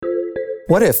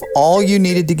What if all you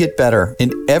needed to get better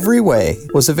in every way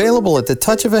was available at the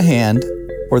touch of a hand,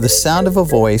 or the sound of a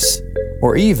voice,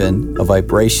 or even a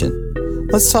vibration?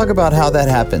 Let's talk about how that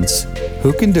happens,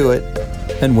 who can do it,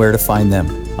 and where to find them.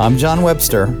 I'm John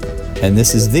Webster, and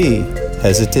this is The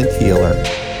Hesitant Healer.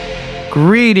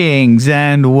 Greetings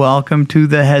and welcome to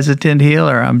The Hesitant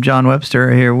Healer. I'm John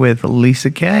Webster here with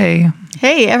Lisa Kay.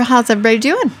 Hey, how's everybody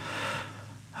doing?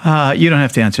 You don't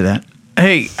have to answer that.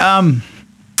 Hey,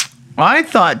 I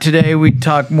thought today we'd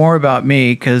talk more about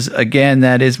me because, again,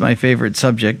 that is my favorite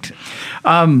subject.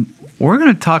 We're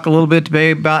going to talk a little bit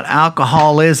today about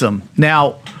alcoholism.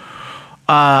 Now,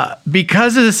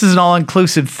 because this is an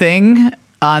all-inclusive thing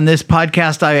on this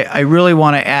podcast, I really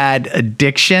want to add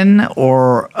addiction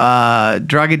or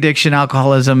drug addiction,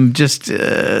 alcoholism, just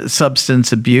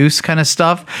substance abuse kind of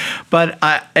stuff. But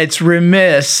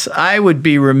I would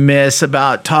be remiss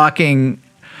about talking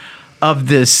of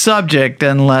this subject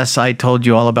unless I told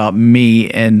you all about me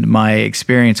and my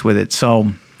experience with it.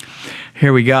 So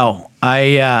here we go.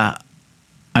 I'm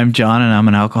John and I'm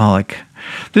an alcoholic.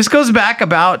 This goes back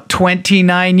about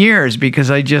 29 years because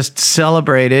I just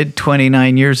celebrated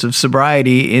 29 years of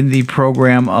sobriety in the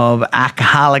program of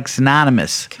Alcoholics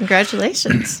Anonymous.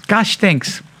 Congratulations. Gosh,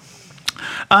 thanks.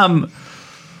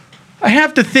 I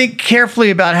have to think carefully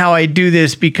about how I do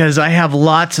this because I have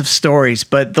lots of stories,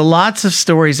 but the lots of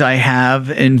stories I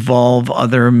have involve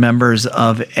other members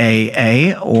of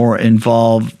AA or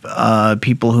involve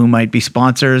people who might be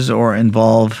sponsors or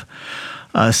involve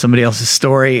somebody else's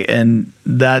story, and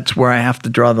that's where I have to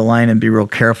draw the line and be real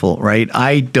careful, right?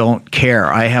 I don't care.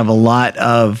 I have a lot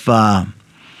of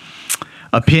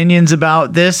opinions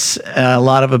about this, a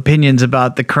lot of opinions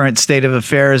about the current state of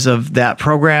affairs of that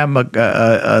program,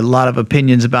 a lot of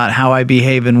opinions about how I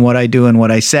behave and what I do and what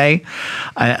I say.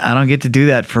 I don't get to do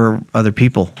that for other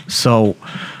people. So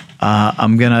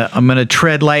I'm gonna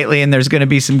tread lightly, and there's gonna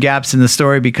be some gaps in the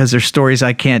story because there's stories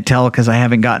I can't tell because I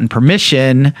haven't gotten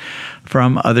permission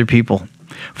from other people.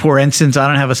 For instance, I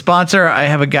don't have a sponsor. I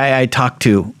have a guy I talk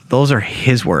to. Those are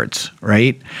his words,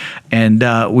 right? And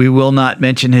we will not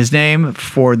mention his name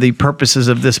for the purposes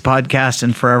of this podcast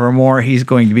and forevermore. He's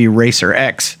going to be Racer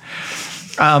X.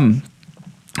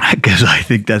 Because I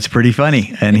think that's pretty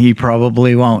funny, and he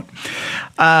probably won't.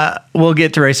 We'll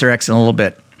get to Racer X in a little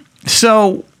bit.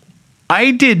 So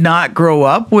I did not grow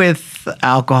up with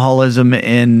alcoholism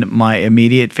in my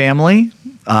immediate family,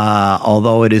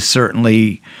 although it is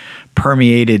certainly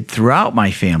permeated throughout my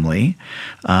family.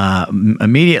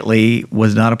 Immediately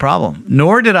was not a problem.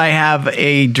 Nor did I have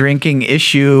a drinking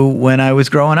issue when I was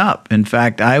growing up. In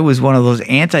fact, I was one of those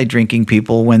anti-drinking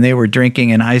people. When they were drinking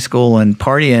in high school and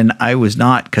partying, I was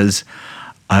not, because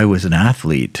I was an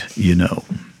athlete, you know.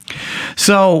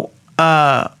 So,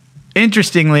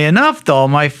 interestingly enough, though,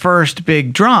 my first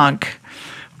big drunk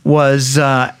was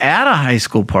at a high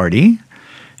school party.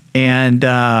 And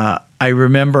I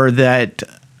remember that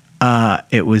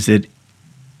it was at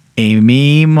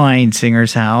Amy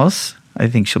Meinsinger's house. I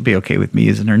think she'll be okay with me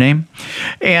using her name.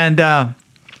 And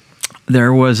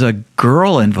there was a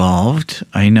girl involved.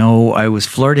 I know I was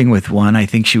flirting with one. I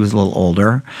think she was a little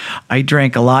older. I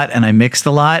drank a lot and I mixed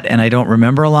a lot, and I don't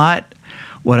remember a lot.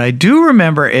 What I do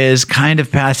remember is kind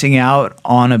of passing out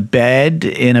on a bed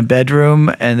in a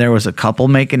bedroom, and there was a couple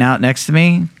making out next to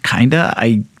me,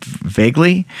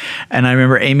 vaguely. And I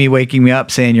remember Amy waking me up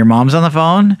saying, "Your mom's on the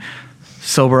phone.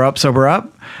 Sober up, sober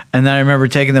up." And then I remember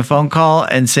taking the phone call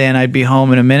and saying I'd be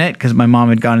home in a minute because my mom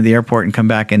had gone to the airport and come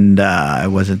back, and I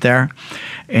wasn't there.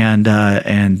 And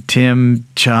Tim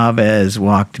Chavez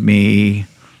walked me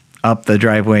up the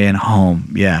driveway and home.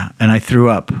 Yeah. And I threw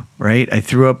up, right? I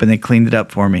threw up and they cleaned it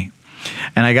up for me.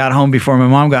 And I got home before my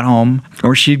mom got home,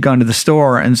 or she'd gone to the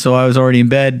store. And so I was already in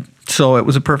bed. So it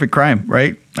was a perfect crime,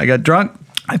 right? I got drunk.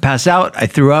 I passed out. I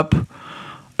threw up.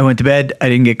 I went to bed. I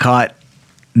didn't get caught.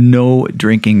 No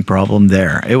drinking problem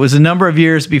there. It was a number of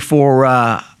years before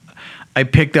I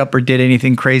picked up or did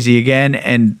anything crazy again.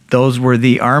 And those were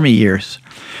the Army years.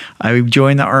 I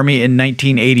joined the Army in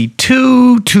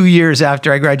 1982, 2 years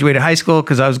after I graduated high school,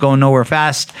 because I was going nowhere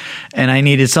fast and I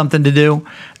needed something to do.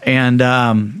 And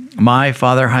my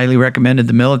father highly recommended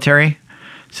the military,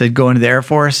 said go into the Air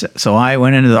Force. So I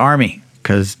went into the Army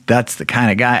because that's the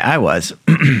kind of guy I was.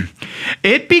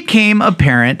 It became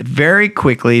apparent very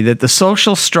quickly that the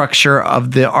social structure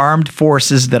of the armed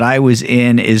forces that I was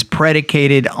in is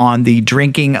predicated on the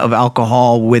drinking of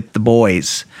alcohol with the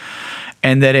boys.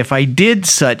 And that if I did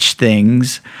such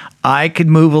things, I could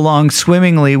move along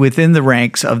swimmingly within the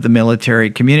ranks of the military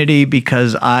community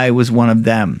because I was one of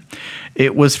them.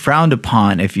 It was frowned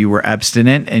upon if you were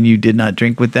abstinent and you did not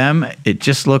drink with them. It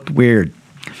just looked weird.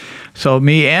 So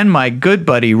me and my good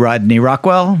buddy Rodney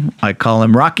Rockwell, I call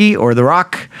him Rocky or The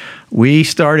Rock, we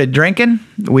started drinking.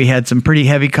 We had some pretty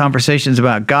heavy conversations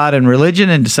about God and religion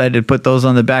and decided to put those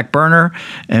on the back burner.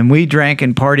 And we drank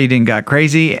and partied and got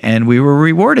crazy, and we were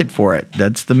rewarded for it.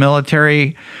 That's the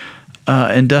military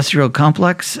industrial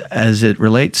complex as it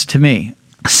relates to me.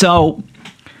 So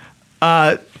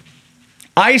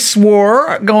I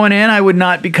swore going in I would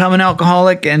not become an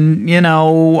alcoholic, and,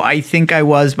 I think I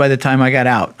was by the time I got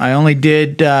out. I only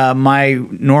did my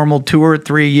normal 2 or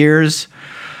 3 years,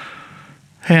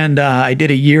 and I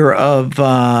did a year of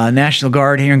National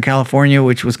Guard here in California,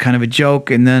 which was kind of a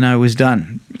joke, and then I was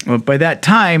done. But by that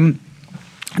time,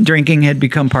 drinking had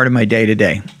become part of my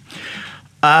day-to-day.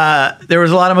 There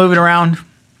was a lot of moving around.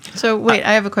 So, wait,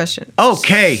 I have a question.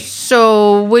 Okay.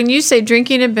 So, when you say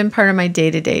drinking had been part of my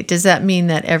day-to-day, does that mean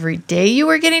that every day you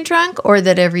were getting drunk, or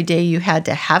that every day you had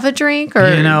to have a drink? Or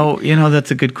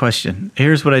That's a good question.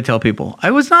 Here's what I tell people.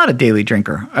 I was not a daily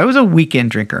drinker. I was a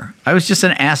weekend drinker. I was just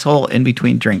an asshole in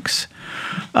between drinks.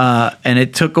 And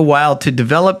it took a while to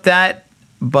develop that,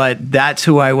 but that's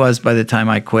who I was by the time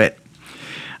I quit.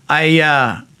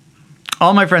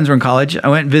 All my friends were in college. I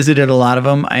went and visited a lot of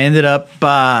them. I ended up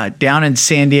down in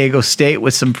San Diego State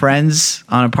with some friends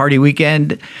on a party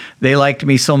weekend. They liked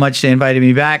me so much they invited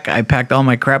me back. I packed all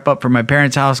my crap up from my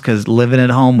parents' house because living at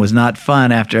home was not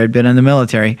fun after I'd been in the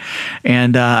military.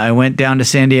 And I went down to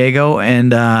San Diego,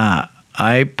 and I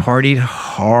partied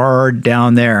hard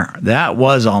down there. That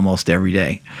was almost every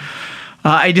day.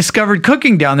 I discovered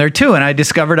cooking down there too, and I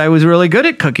discovered I was really good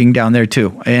at cooking down there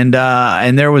too. And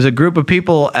there was a group of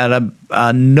people at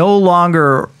a no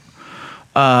longer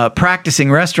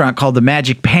practicing restaurant called the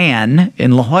Magic Pan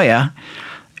in La Jolla,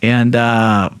 and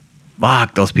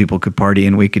those people could party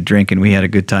and we could drink and we had a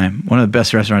good time. One of the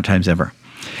best restaurant times ever.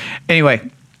 Anyway,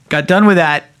 got done with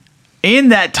that in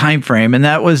that time frame, and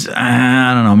that was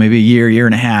maybe a year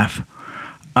and a half.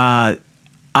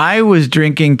 I was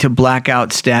drinking to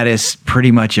blackout status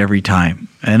pretty much every time.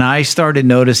 And I started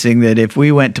noticing that if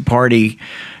we went to party,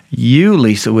 you,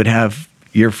 Lisa, would have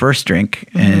your first drink.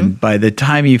 Mm-hmm. And by the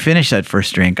time you finished that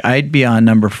first drink, I'd be on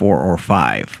number 4 or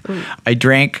 5. Ooh. I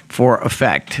drank for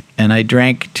effect, and I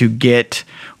drank to get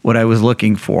what I was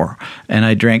looking for. And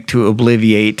I drank to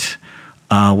obviate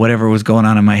whatever was going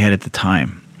on in my head at the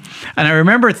time. And I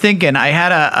remember thinking, I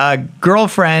had a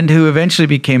girlfriend who eventually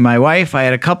became my wife. I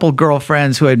had a couple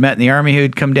girlfriends who I'd met in the Army who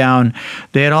had come down.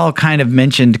 They had all kind of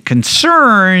mentioned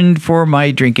concern for my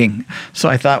drinking. So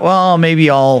I thought, well, maybe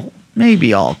I'll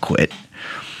quit.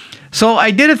 So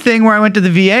I did a thing where I went to the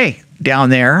VA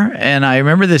down there, and I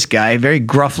remember this guy, very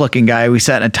gruff-looking guy. We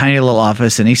sat in a tiny little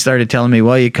office, and he started telling me,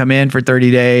 well, you come in for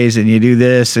 30 days, and you do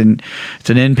this, and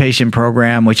it's an inpatient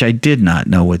program, which I did not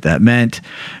know what that meant.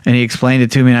 And he explained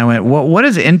it to me, and I went, what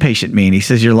does inpatient mean? He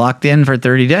says, you're locked in for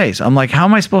 30 days. I'm like, how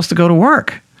am I supposed to go to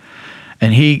work?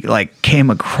 And he came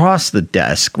across the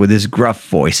desk with his gruff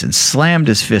voice and slammed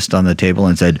his fist on the table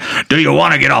and said, do you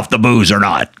want to get off the booze or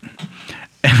not?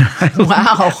 And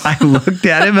I looked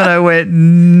at him and I went,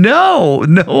 no,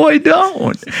 I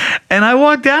don't. And I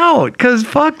walked out because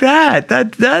fuck that.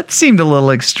 That seemed a little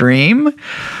extreme.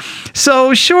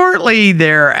 So shortly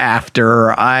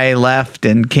thereafter, I left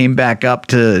and came back up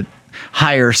to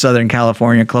higher Southern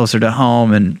California, closer to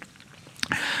home, and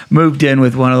moved in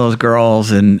with one of those girls,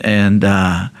 and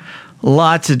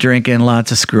lots of drinking,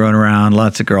 lots of screwing around,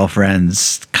 lots of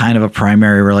girlfriends, kind of a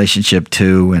primary relationship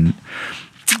too. And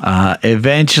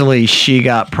eventually she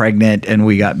got pregnant and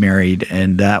we got married,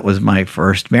 and that was my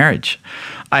first marriage.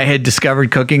 I had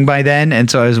discovered cooking by then, and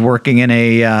so I was working in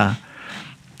a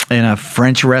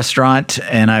French restaurant,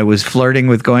 and I was flirting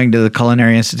with going to the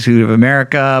Culinary Institute of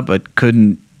America, but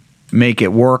couldn't make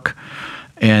it work.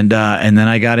 And then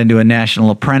I got into a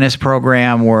national apprentice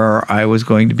program where I was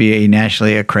going to be a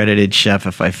nationally accredited chef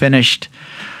if I finished.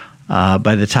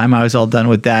 By the time I was all done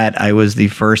with that, I was the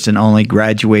first and only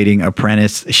graduating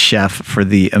apprentice chef for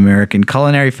the American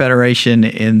Culinary Federation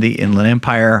in the Inland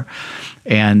Empire.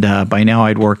 And by now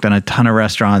I'd worked on a ton of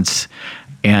restaurants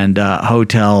and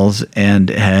hotels, and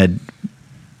had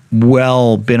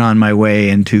been on my way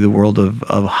into the world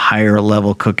of higher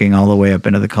level cooking, all the way up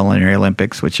into the Culinary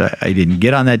Olympics, which I didn't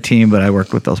get on that team, but I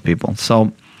worked with those people.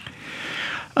 So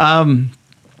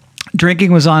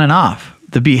drinking was on and off.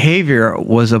 The behavior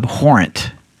was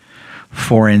abhorrent.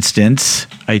 For instance,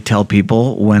 I tell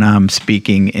people when I'm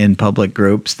speaking in public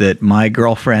groups that my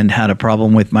girlfriend had a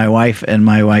problem with my wife and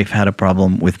my wife had a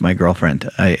problem with my girlfriend.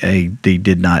 They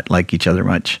did not like each other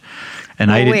much. And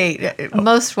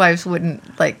most wives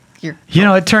wouldn't like your...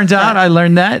 It turns out I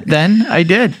learned that then. I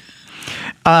did.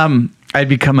 I'd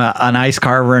become an ice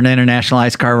carver, an international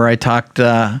ice carver. I talked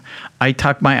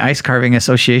my ice carving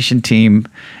association team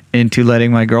into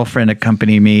letting my girlfriend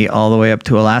accompany me all the way up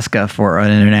to Alaska for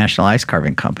an international ice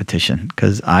carving competition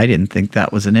because I didn't think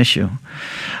that was an issue.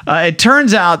 It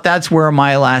turns out that's where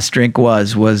my last drink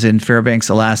was in Fairbanks,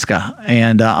 Alaska,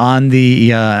 and on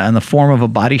the form of a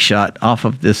body shot off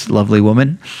of this lovely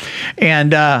woman,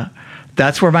 and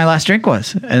that's where my last drink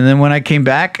was. And then when I came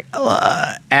back,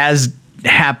 as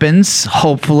happens,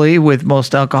 hopefully, with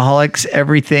most alcoholics,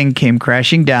 everything came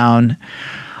crashing down.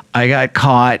 I got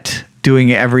caught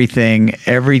doing everything.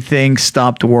 Everything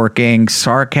stopped working.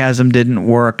 Sarcasm didn't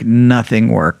work. Nothing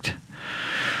worked.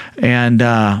 And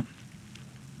a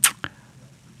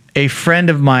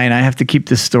friend of mine, I have to keep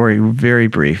this story very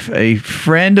brief. A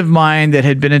friend of mine that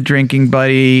had been a drinking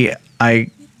buddy,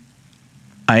 I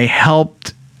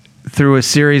helped through a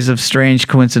series of strange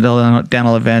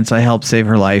coincidental events. I helped save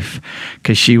her life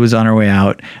because she was on her way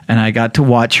out, and I got to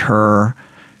watch her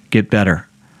get better.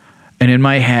 And in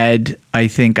my head, I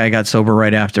think I got sober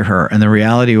right after her. And the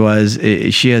reality was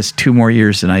she has 2 more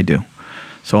years than I do.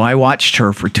 So I watched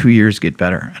her for 2 years get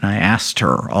better. And I asked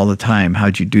her all the time,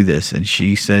 how'd you do this? And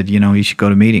she said, you should go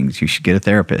to meetings. You should get a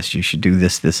therapist. You should do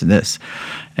this, this, and this.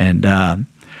 And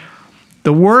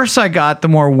the worse I got, the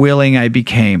more willing I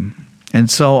became. And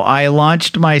so I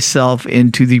launched myself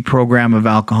into the program of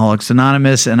Alcoholics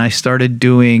Anonymous, and I started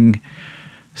doing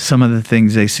some of the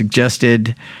things they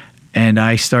suggested, and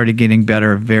I started getting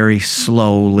better very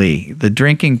slowly. The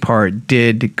drinking part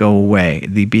did go away.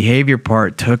 The behavior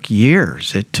part took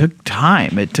years. It took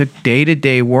time. It took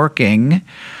day-to-day working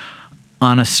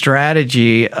on a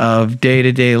strategy of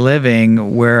day-to-day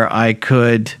living where I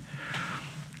could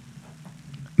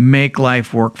make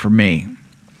life work for me.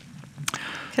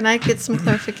 Can I get some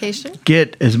clarification?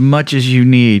 Get as much as you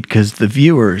need, because the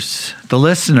viewers, the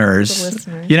listeners.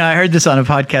 I heard this on a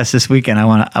podcast this weekend. I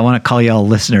want to call y'all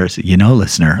listeners.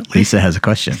 Listener, Lisa has a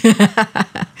question.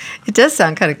 It does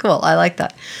sound kind of cool. I like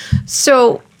that.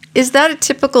 So is that a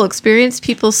typical experience?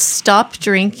 People stop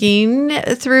drinking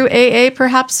through AA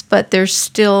perhaps, but they're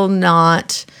still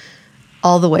not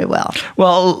all the way well.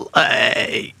 Well,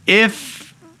 hang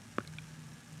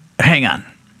on.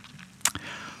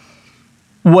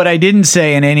 What I didn't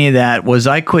say in any of that was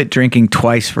I quit drinking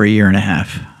twice for 1.5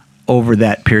 years over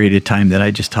that period of time that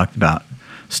I just talked about.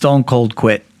 Stone cold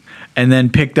quit. And then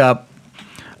picked up,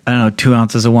 2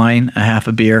 ounces of wine, a half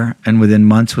a beer, and within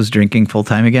months was drinking full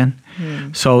time again.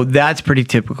 So that's pretty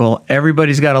typical.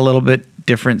 Everybody's got a little bit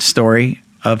different story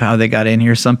of how they got in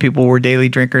here. Some people were daily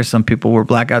drinkers. Some people were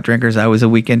blackout drinkers. I was a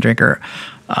weekend drinker.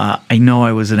 I know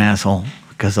I was an asshole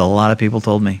because a lot of people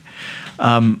told me.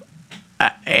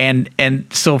 And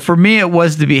so for me, it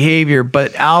was the behavior,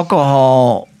 but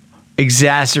alcohol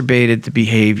exacerbated the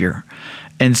behavior.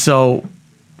 And so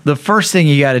the first thing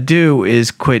you got to do is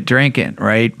quit drinking,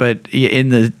 right? But in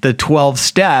the 12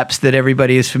 steps that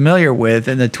everybody is familiar with,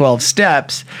 in the 12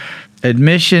 steps,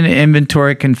 admission,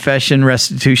 inventory, confession,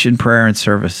 restitution, prayer, and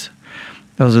service.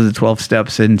 Those are the 12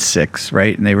 steps in 6,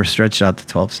 right? And they were stretched out to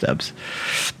 12 steps.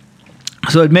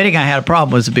 So admitting I had a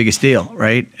problem was the biggest deal,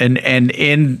 right? And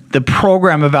in the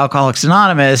program of Alcoholics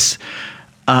Anonymous,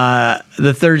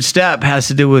 the third step has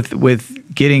to do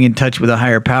with getting in touch with a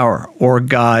higher power or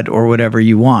God or whatever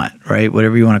you want, right?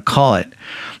 Whatever you want to call it.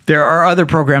 There are other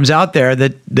programs out there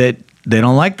that they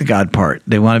don't like the God part.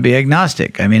 They want to be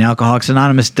agnostic. I mean, Alcoholics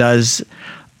Anonymous does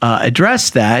address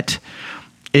that.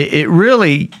 It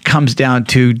really comes down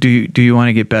to do you want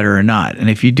to get better or not? And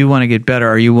if you do want to get better,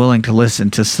 are you willing to listen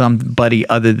to somebody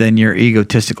other than your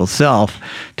egotistical self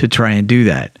to try and do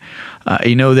that?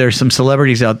 There's some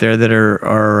celebrities out there that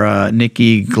are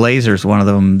Nikki Glazer's one of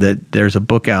them, that there's a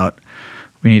book out.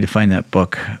 We need to find that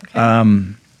book.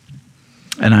 And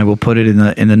I will put it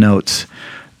in the notes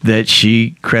that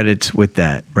she credits with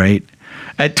that, right?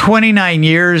 At 29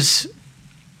 years,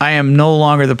 I am no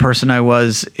longer the person I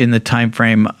was in the time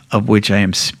frame of which I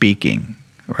am speaking,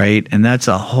 right? And that's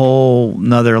a whole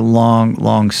nother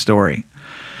long story.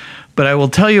 But I will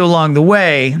tell you along the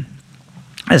way,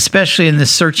 especially in the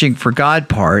searching for God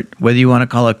part, whether you want to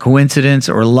call it coincidence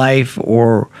or life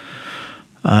or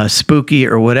spooky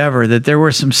or whatever, that there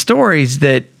were some stories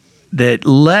that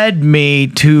led me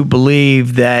to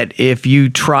believe that if you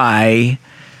try,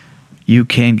 you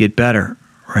can get better,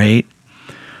 right?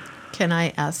 Can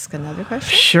I ask another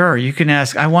question? Sure, you can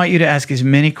ask. I want you to ask as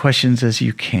many questions as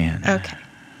you can. Okay.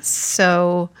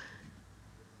 So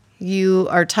you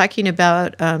are talking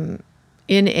about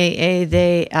in AA,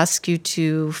 they ask you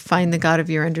to find the God of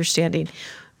your understanding.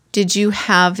 Did you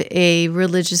have a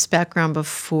religious background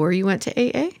before you went to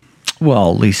AA?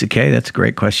 Well, Lisa Kay, that's a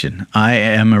great question. I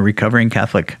am a recovering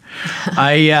Catholic.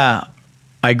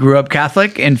 I grew up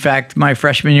Catholic. In fact, my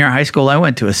freshman year of high school, I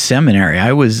went to a seminary.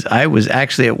 I was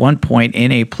actually at one point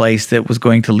in a place that was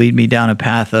going to lead me down a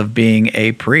path of being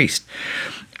a priest.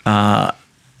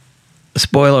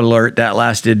 Spoiler alert, that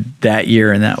lasted that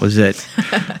year, and that was it.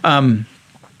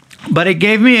 But it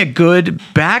gave me a good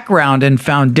background and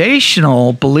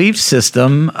foundational belief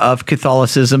system of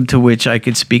Catholicism to which I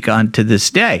could speak on to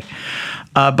this day.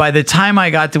 By the time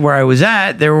I got to where I was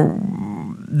at,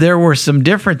 there were some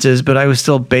differences, but I was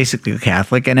still basically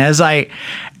Catholic. And as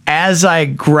I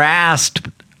grasped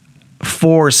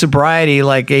for sobriety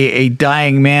like a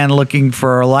dying man looking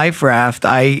for a life raft,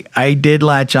 I did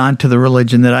latch on to the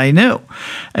religion that I knew.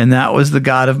 And that was the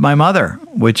God of my mother,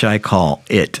 which I call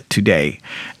it today.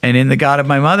 And in the God of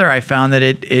my mother, I found that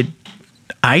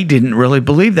I didn't really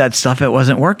believe that stuff. It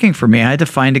wasn't working for me. I had to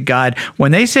find a God.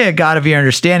 When they say a God of your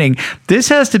understanding, this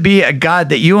has to be a God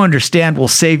that you understand will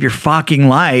save your fucking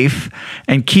life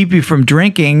and keep you from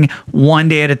drinking one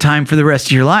day at a time for the rest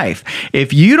of your life.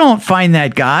 If you don't find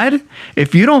that God,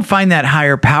 if you don't find that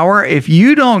higher power, if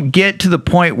you don't get to the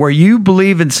point where you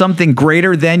believe in something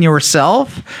greater than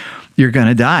yourself, you're going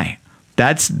to die.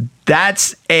 That's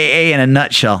AA in a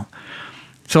nutshell.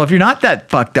 So if you're not that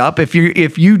fucked up, if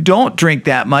you don't drink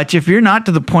that much, if you're not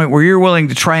to the point where you're willing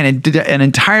to try an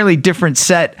entirely different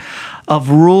set of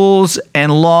rules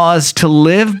and laws to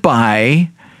live by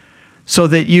so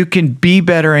that you can be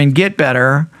better and get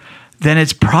better, then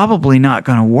it's probably not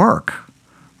going to work,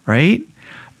 right?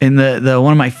 In the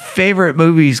one of my favorite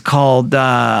movies called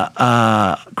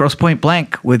Grosse Pointe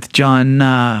Blank with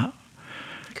John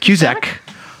Cusack,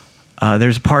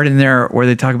 there's a part in there where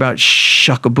they talk about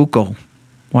Chacabuco.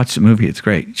 Watch the movie. It's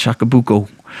great. Chacabuco.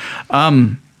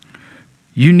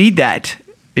 You need that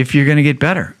if you're going to get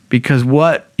better, because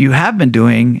what you have been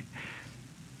doing,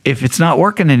 if it's not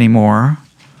working anymore,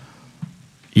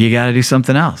 you got to do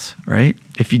something else, right?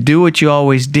 If you do what you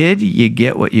always did, you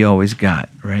get what you always got,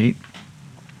 right?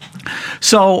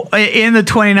 So in the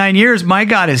 29 years, my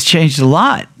God has changed a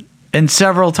lot and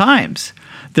several times.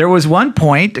 There was one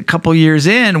point a couple years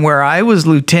in where I was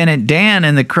Lieutenant Dan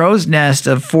in the crow's nest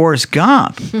of Forrest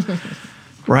Gump,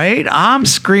 right? I'm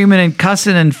screaming and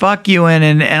cussing and fuck you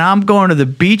and I'm going to the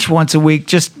beach once a week.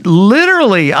 Just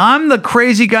literally, I'm the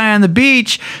crazy guy on the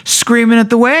beach screaming at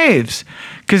the waves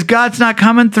because God's not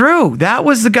coming through. That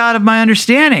was the God of my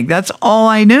understanding. That's all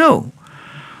I knew,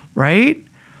 right?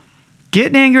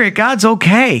 Getting angry at God's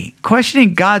okay.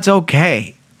 Questioning God's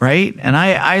okay. Right? And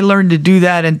I learned to do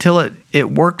that until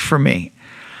it worked for me.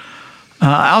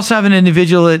 I also have an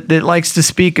individual that likes to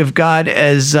speak of God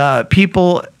as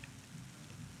people,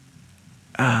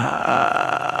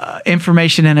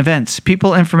 information, and events.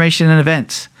 People, information, and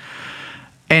events.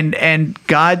 And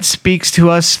God speaks to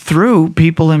us through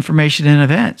people, information, and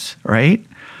events, right?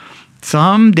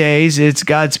 Some days it's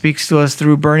God speaks to us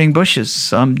through burning bushes.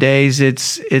 Some days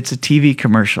it's a TV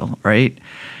commercial, right?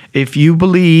 If you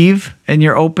believe and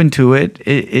you're open to it,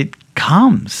 it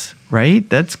comes, right?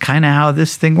 That's kind of how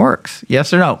this thing works.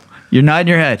 Yes or no? You're nodding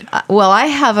your head. Well,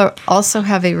 I also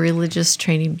have a religious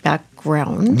training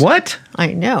background. What?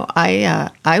 I know.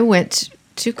 I went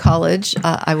to college.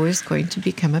 I was going to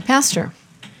become a pastor.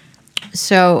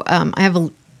 So I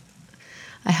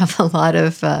have a lot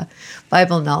of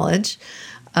Bible knowledge.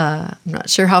 I'm not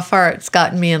sure how far it's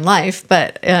gotten me in life,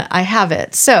 but I have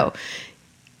it. So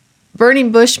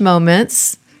burning bush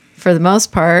moments, for the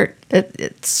most part,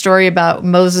 it's a story about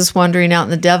Moses wandering out in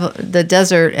the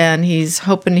desert, and he's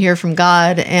hoping to hear from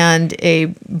God, and a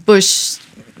bush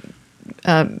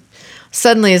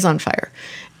suddenly is on fire.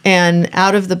 And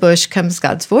out of the bush comes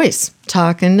God's voice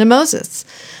talking to Moses.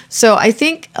 So I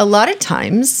think a lot of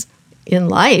times in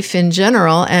life in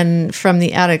general, and from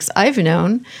the addicts I've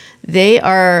known, they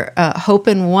are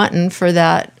hoping, wanting for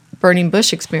that burning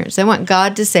bush experience. They want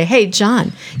God to say, hey,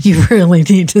 John, you really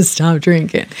need to stop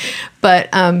drinking. But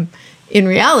in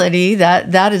reality,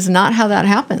 that is not how that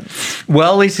happens.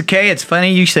 Well, Lisa Kay, it's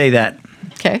funny you say that.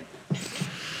 Okay.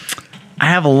 I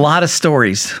have a lot of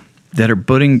stories that are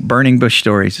burning bush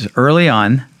stories. Early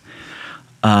on,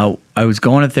 I was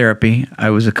going to therapy. I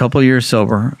was a couple years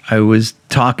sober. I was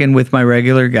talking with my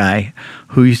regular guy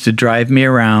who used to drive me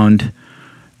around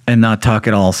and not talk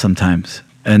at all sometimes.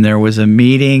 And there was a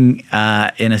meeting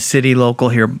in a city local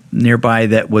here nearby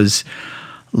that was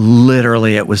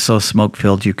literally, it was so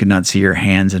smoke-filled you could not see your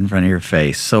hands in front of your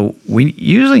face. So we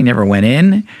usually never went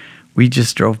in. We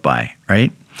just drove by,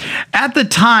 right? At the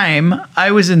time, I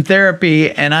was in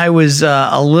therapy and I was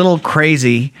a little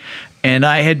crazy, and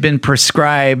I had been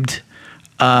prescribed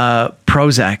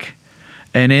Prozac.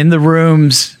 And in the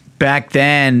rooms back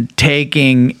then,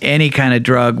 taking any kind of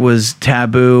drug was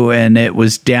taboo, and it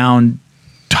was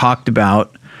talked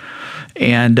about.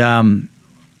 And I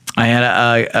had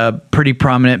a pretty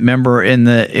prominent member in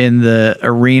the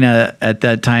arena at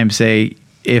that time say,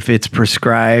 if it's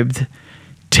prescribed,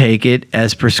 take it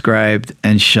as prescribed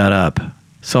and shut up.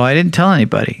 So I didn't tell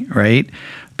anybody, right?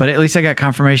 But at least I got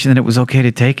confirmation that it was okay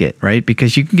to take it, right?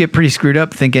 Because you can get pretty screwed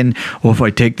up thinking, well, if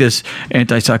I take this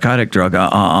antipsychotic drug,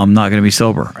 I'm not going to be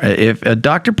sober. If a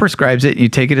doctor prescribes it and you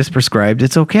take it as prescribed,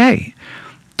 it's okay.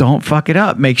 Don't fuck it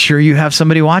up. Make sure you have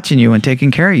somebody watching you and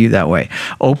taking care of you that way.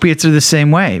 Opiates are the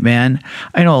same way, man.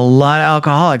 I know a lot of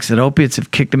alcoholics that opiates have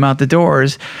kicked them out the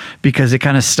doors because they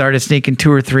kind of started sneaking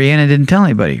 2 or 3 in and didn't tell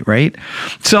anybody, right?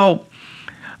 So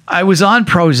I was on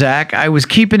Prozac. I was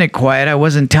keeping it quiet. I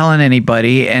wasn't telling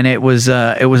anybody, and it was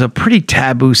a pretty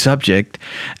taboo subject.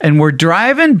 And we're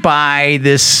driving by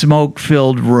this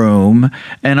smoke-filled room,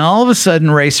 and all of a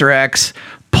sudden, Racer X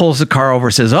pulls the car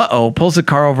over, says, uh-oh, pulls the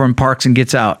car over and parks and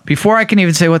gets out before I can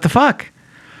even say, what the fuck?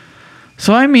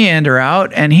 So I meander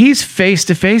out, and he's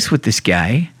face-to-face with this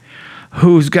guy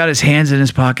who's got his hands in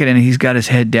his pocket and he's got his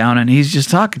head down and he's just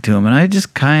talking to him. And I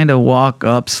just kind of walk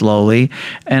up slowly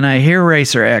and I hear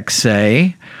Racer X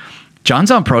say,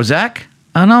 John's on Prozac.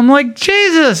 And I'm like,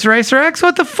 Jesus, Racer X,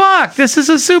 what the fuck? This is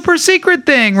a super secret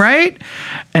thing, right?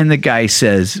 And the guy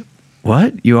says,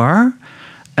 what? You are?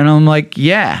 And I'm like,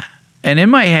 yeah. And in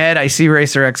my head, I see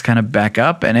Racer X kind of back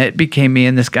up and it became me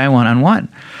and this guy one-on-one.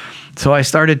 So I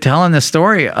started telling the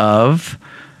story of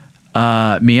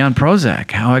me on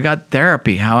Prozac, how I got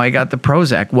therapy, how I got the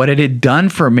Prozac, what it had done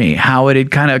for me, how it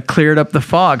had kind of cleared up the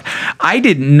fog. I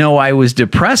didn't know I was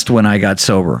depressed when I got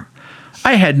sober.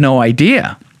 I had no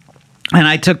idea. And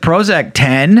I took Prozac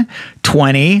 10,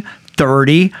 20,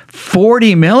 30,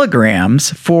 40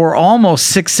 milligrams for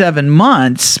almost 6-7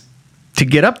 months to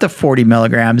get up to 40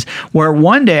 milligrams, where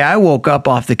one day I woke up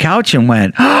off the couch and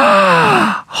went,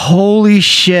 holy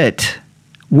shit.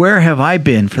 Where have I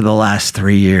been for the last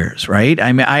 3 years, right?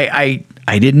 I mean, I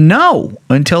didn't know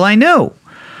until I knew.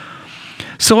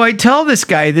 So I tell this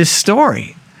guy this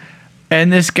story. And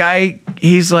this guy,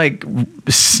 he's like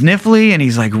sniffly and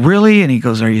he's like, really? And he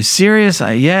goes, are you serious?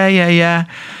 Yeah.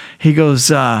 He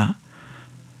goes,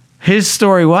 his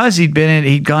story was he'd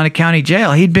gone to county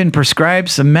jail. He'd been prescribed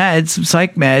some meds, some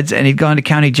psych meds, and he'd gone to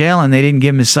county jail and they didn't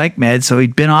give him his psych meds. So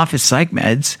he'd been off his psych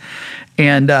meds.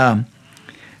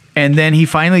 And then he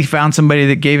finally found somebody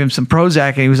that gave him some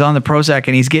Prozac, and he was on the Prozac,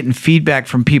 and he's getting feedback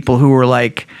from people who were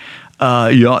like,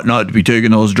 you ought not to be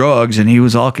taking those drugs. And he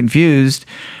was all confused.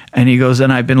 And he goes,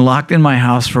 and I've been locked in my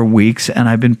house for weeks, and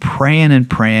I've been praying and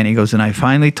praying. He goes, and I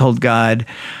finally told God,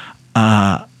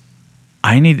 I'm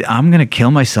going to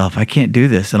kill myself. I can't do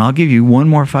this. And I'll give you one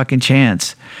more fucking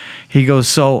chance. He goes,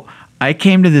 so I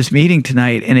came to this meeting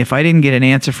tonight, and if I didn't get an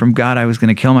answer from God, I was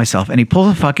going to kill myself. And he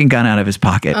pulls a fucking gun out of his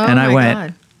pocket. Oh, and I went,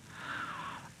 God.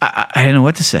 I didn't know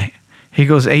what to say. He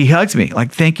goes, he hugs me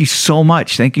like, thank you so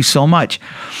much. Thank you so much.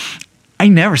 I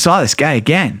never saw this guy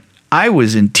again. I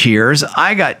was in tears.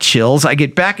 I got chills. I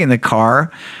get back in the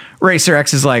car. Racer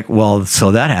X is like, well,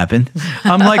 so that happened.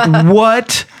 I'm like,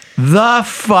 what the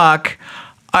fuck?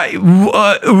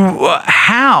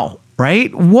 How?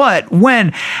 Right? What?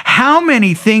 When? How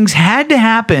many things had to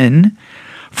happen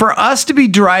for us to be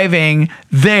driving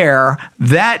there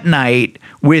that night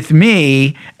with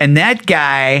me and that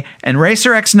guy and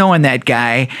Racer X knowing that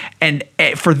guy and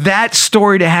for that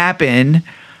story to happen?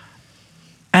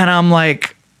 And I'm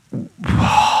like,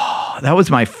 whoa, that was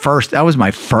my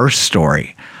first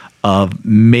story of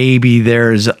maybe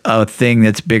there's a thing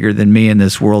that's bigger than me in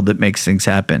this world that makes things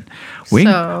happen. We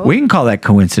can call that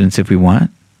coincidence if we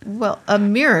want. Well, a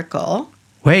miracle.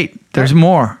 Wait, there's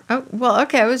more. Oh, well,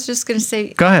 okay. I was just going to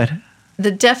say. Go ahead.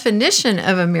 The definition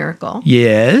of a miracle.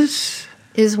 Yes.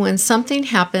 Is when something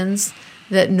happens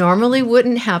that normally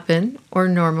wouldn't happen or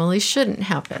normally shouldn't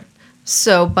happen.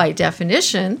 So by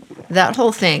definition, that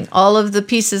whole thing, all of the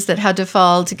pieces that had to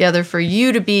fall together for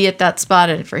you to be at that spot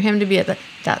and for him to be at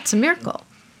that's a miracle.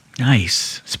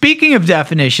 Nice. Speaking of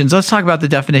definitions, let's talk about the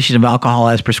definition of alcohol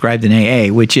as prescribed in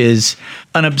AA, which is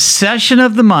an obsession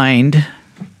of the mind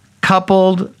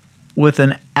coupled with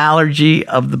an allergy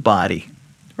of the body,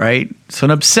 right? So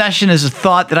an obsession is a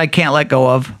thought that I can't let go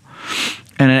of.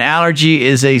 And an allergy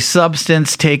is a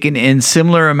substance taken in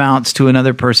similar amounts to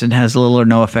another person has little or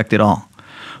no effect at all.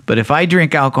 But if I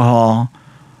drink alcohol,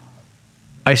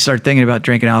 I start thinking about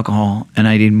drinking alcohol and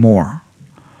I need more.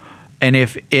 And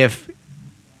if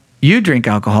you drink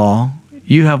alcohol,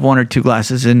 you have 1 or 2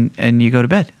 glasses and you go to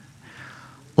bed.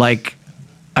 Like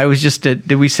I was just,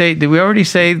 did we already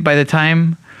say by the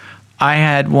time I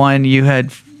had one, you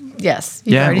had Yes.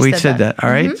 You've Yeah, already we said that. All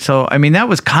right. So, I mean, that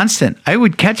was constant. I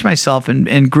would catch myself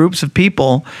in groups of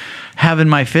people having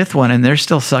my fifth one, and they're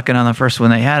still sucking on the first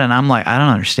one they had. And I'm like, I don't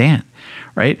understand.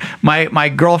 Right. My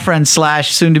girlfriend /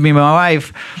 soon to be my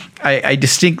wife, I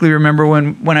distinctly remember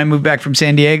when I moved back from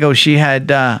San Diego, she had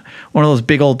one of those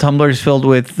big old tumblers filled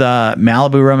with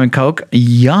Malibu rum and Coke.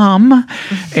 Yum.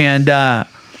 And I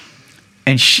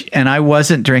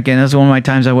wasn't drinking. That was one of my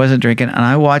times I wasn't drinking. And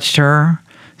I watched her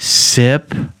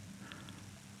sip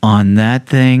on that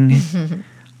thing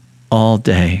all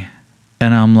day.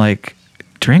 And I'm like,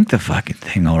 drink the fucking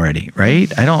thing already,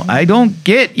 right? I don't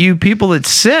get you people that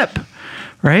sip,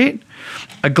 right?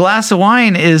 A glass of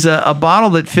wine is a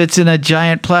bottle that fits in a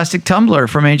giant plastic tumbler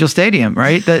from Angel Stadium,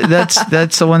 right?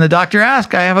 That's so when the doctor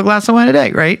asks, I have a glass of wine a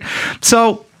day, right?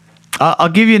 So I'll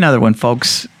give you another one,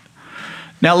 folks.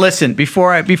 Now listen,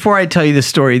 before I tell you the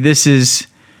story, this is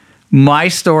my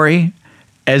story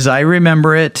as I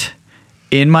remember it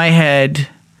in my head.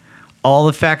 All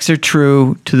the facts are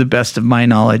true to the best of my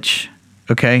knowledge,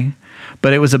 okay?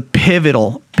 But it was a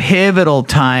pivotal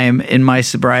time in my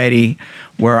sobriety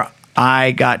where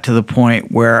I got to the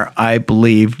point where I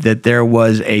believed that there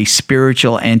was a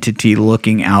spiritual entity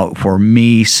looking out for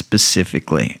me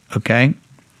specifically, okay?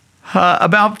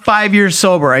 About 5 years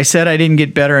sober, I said I didn't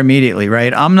get better immediately,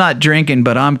 right? I'm not drinking,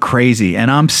 but I'm crazy, and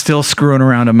I'm still screwing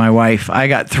around with my wife. I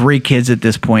got 3 kids at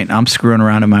this point, and I'm screwing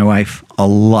around with my wife a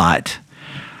lot.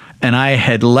 And I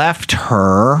had left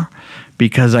her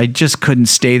because I just couldn't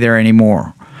stay there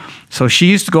anymore. So she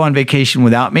used to go on vacation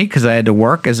without me because I had to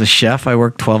work as a chef. I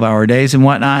worked 12-hour days and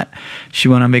whatnot. She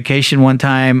went on vacation one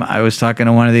time. I was talking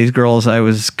to one of these girls I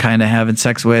was kind of having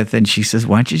sex with, and she says,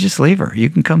 why don't you just leave her? You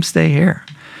can come stay here.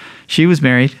 She was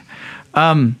married.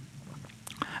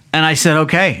 And I said,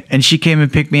 okay. And she came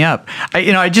and picked me up.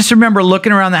 I just remember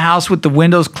looking around the house with the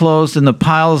windows closed and the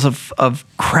piles of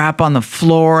crap on the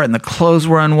floor, and the clothes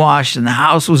were unwashed and the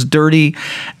house was dirty.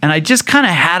 And I just kind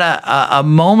of had a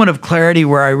moment of clarity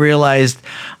where I realized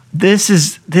this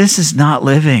is not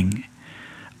living.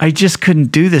 I just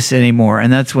couldn't do this anymore.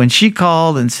 And that's when she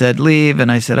called and said, leave.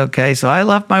 And I said, okay. So I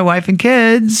left my wife and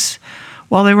kids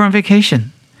while they were on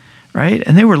vacation, right?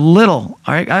 And they were little.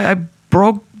 I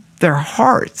broke their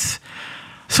hearts.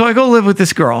 So I go live with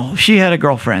this girl. She had a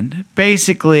girlfriend.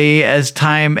 Basically, as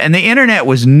time, and the internet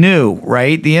was new,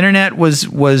 right? The internet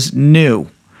was new.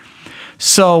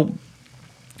 So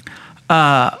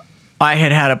I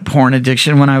had a porn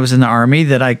addiction when I was in the Army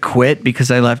that I quit because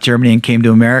I left Germany and came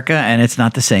to America, and it's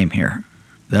not the same here.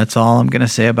 That's all I'm going to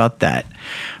say about that.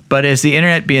 But as the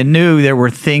internet being new, there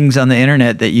were things on the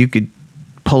internet that you could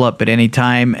pull up at any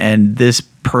time, and this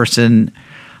person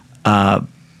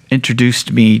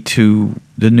introduced me to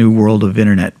the new world of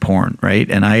internet porn,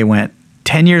 right? And I went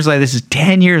 10 years later, this is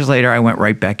 10 years later, I went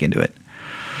right back into it.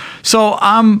 So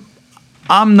I'm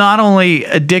not only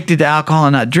addicted to alcohol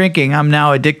and not drinking, I'm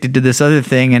now addicted to this other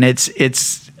thing, and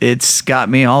it's got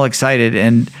me all excited.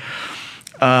 And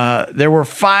there were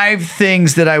 5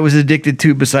 things that I was addicted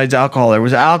to besides alcohol. There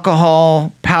was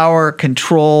alcohol, power,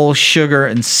 control, sugar,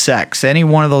 and sex. Any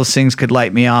one of those things could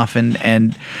light me off, and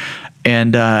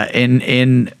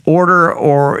in order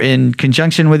or in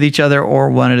conjunction with each other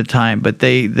or one at a time. But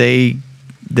they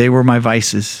were my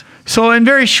vices. So in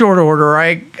very short order,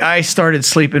 I started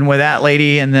sleeping with that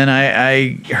lady, and then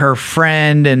her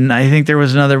friend, and I think there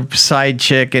was another side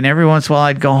chick, and every once in a while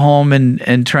I'd go home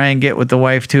and try and get with the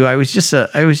wife too. I was just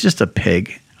a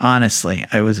pig. Honestly,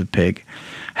 I was a pig,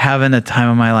 having the time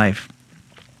of my life,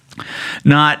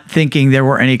 not thinking there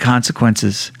were any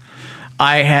consequences.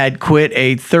 I had quit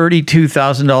a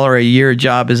 $32,000 a year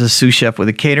job as a sous chef with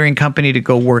a catering company to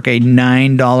go work a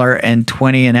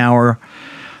 $9.20 an hour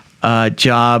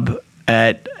job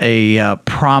at a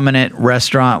prominent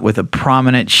restaurant with a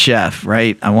prominent chef,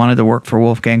 right? I wanted to work for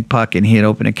Wolfgang Puck, and he had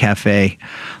opened a cafe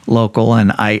local,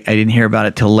 and I didn't hear about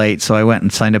it till late, so I went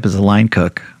and signed up as a line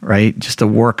cook, right? Just to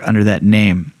work under that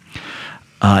name.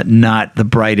 Not the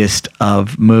brightest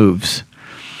of moves.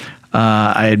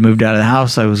 I had moved out of the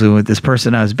house. I was with this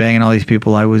person. I was banging all these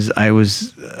people. I was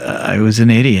an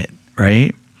idiot,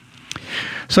 right?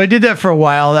 So I did that for a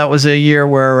while. That was a year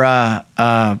where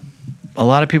a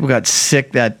lot of people got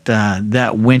sick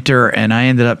that winter, and I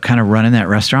ended up kind of running that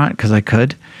restaurant because I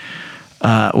could,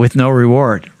 with no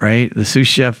reward, right? The sous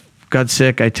chef got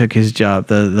sick. I took his job.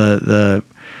 The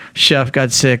chef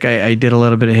got sick. I did a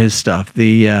little bit of his stuff.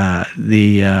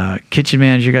 The kitchen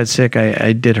manager got sick.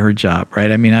 I did her job,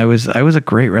 right? I mean, I was a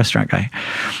great restaurant guy,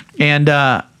 and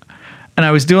And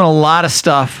I was doing a lot of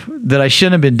stuff that I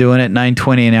shouldn't have been doing at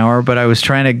 $9.20 an hour, but I was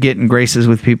trying to get in graces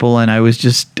with people, and I was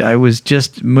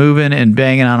just moving and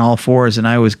banging on all fours, and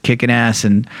I was kicking ass.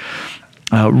 And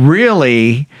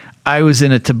really, I was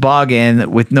in a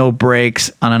toboggan with no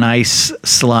brakes on an ice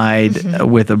slide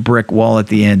with a brick wall at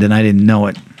the end, and I didn't know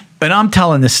it. And I'm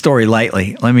telling this story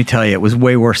lightly. Let me tell you, it was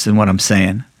way worse than what I'm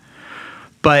saying.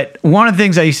 But one of the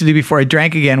things I used to do before I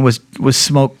drank again was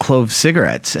smoke clove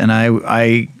cigarettes. And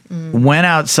I went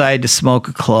outside to smoke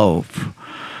a clove,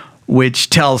 which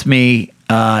tells me,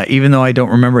 even though I don't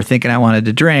remember thinking I wanted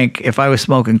to drink, if I was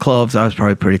smoking cloves, I was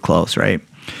probably pretty close, right?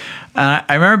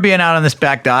 I remember being out on this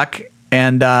back dock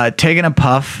and taking a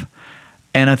puff,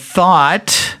 and a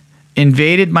thought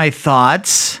invaded my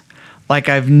thoughts like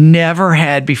I've never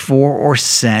had before or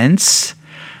since,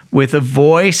 with a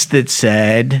voice that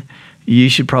said, you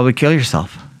should probably kill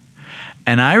yourself.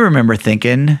 And I remember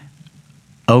thinking,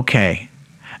 okay.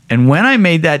 And when I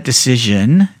made that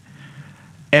decision,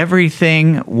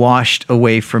 everything washed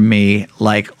away from me,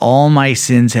 like all my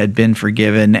sins had been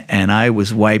forgiven and I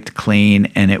was wiped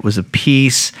clean, and it was a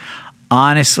peace,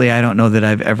 honestly, I don't know that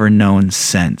I've ever known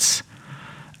since.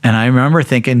 And I remember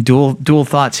thinking, dual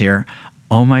thoughts here.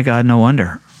 Oh my God, no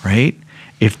wonder, right?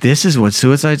 If this is what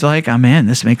suicide's like, I'm in.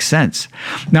 This makes sense.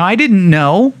 Now, I didn't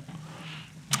know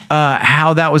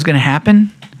how that was going to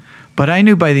happen, but I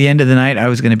knew by the end of the night I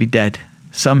was going to be dead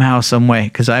somehow, some way,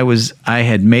 because I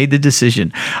had made the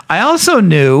decision. I also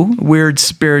knew, weird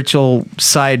spiritual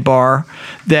sidebar,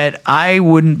 that I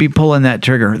wouldn't be pulling that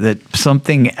trigger, that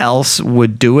something else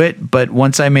would do it. But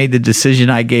once I made the decision,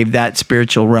 I gave that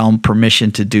spiritual realm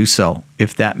permission to do so,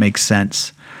 if that makes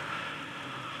sense.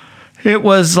 It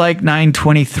was like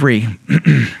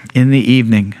 9:23 in the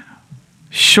evening.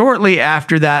 Shortly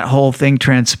after that whole thing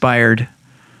transpired,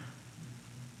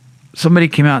 somebody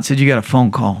came out and said, you got a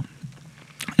phone call.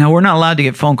 Now, we're not allowed to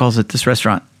get phone calls at this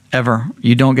restaurant, ever.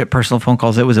 You don't get personal phone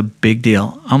calls. It was a big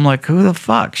deal. I'm like, who the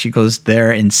fuck? She goes,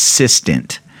 they're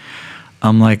insistent.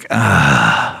 I'm like,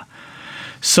 ah.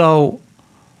 So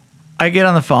I get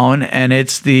on the phone, and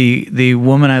it's the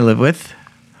woman I live with,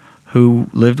 who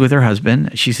lived with her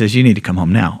husband. She says, you need to come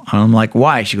home now. And I'm like,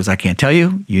 why? She goes, I can't tell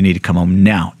you. You need to come home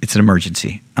now. It's an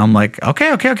emergency. I'm like, okay.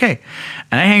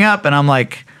 And I hang up, and I'm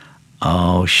like,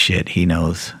 oh shit, he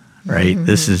knows, right? Mm-hmm.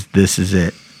 This is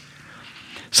it.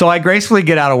 So I gracefully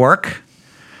get out of work.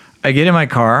 I get in my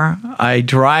car. I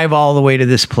drive all the way to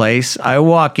this place. I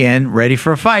walk in, ready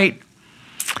for a fight,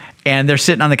 and they're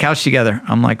sitting on the couch together.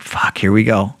 I'm like, fuck, here we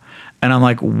go. And I'm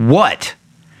like, what?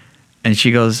 And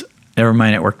she goes, never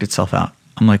mind, it worked itself out.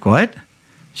 I'm like, what?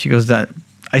 She goes, that.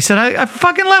 I said, I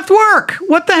fucking left work.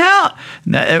 What the hell?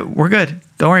 No, we're good.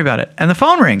 Don't worry about it. And the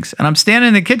phone rings, and I'm standing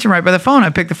in the kitchen right by the phone. I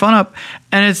pick the phone up,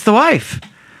 and it's the wife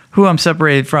who I'm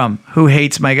separated from, who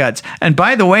hates my guts. And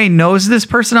by the way, knows this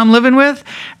person I'm living with,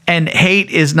 and hate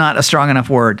is not a strong enough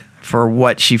word for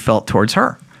what she felt towards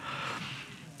her.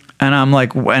 And I'm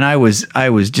like, and I was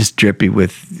just drippy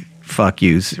with fuck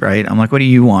yous, right? I'm like, what do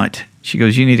you want? She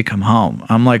goes, you need to come home.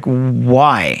 I'm like,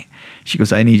 why? She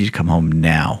goes, I need you to come home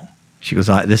now. She goes,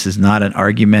 this is not an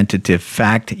argumentative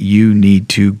fact. You need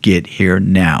to get here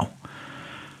now.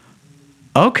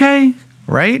 Okay,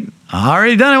 right? I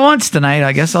already done it once tonight.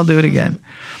 I guess I'll do it again.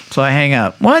 So I hang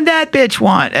up. What'd that bitch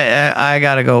want? I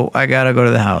gotta go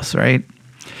to the house, right?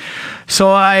 So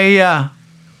I'll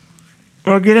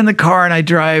get in the car, and I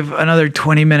drive another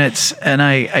 20 minutes, and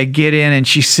I get in, and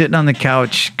she's sitting on the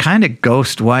couch, kind of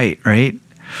ghost white, right? In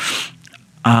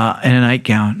a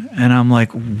nightgown. And I'm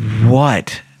like,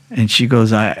 what? And she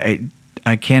goes, I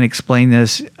can't explain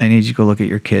this. I need you to go look at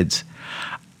your kids.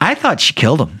 I thought she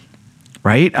killed them,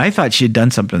 right? I thought she had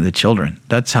done something to the children.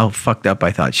 That's how fucked up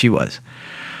I thought she was.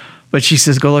 But she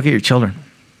says, go look at your children.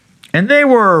 And they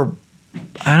were,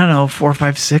 I don't know, 4,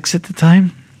 5, 6 at the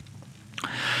time.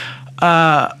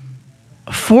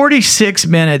 46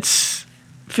 minutes,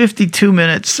 52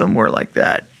 minutes, somewhere like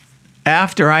that,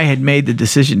 after I had made the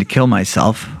decision to kill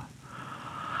myself,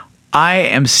 I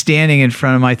am standing in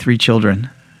front of my 3 children,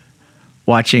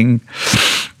 watching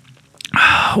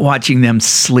them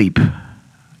sleep,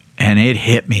 and it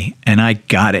hit me, and I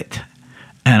got it,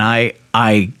 and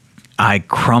I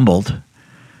crumbled,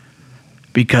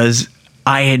 because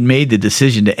I had made the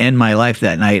decision to end my life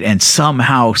that night, and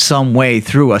somehow, some way,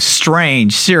 through a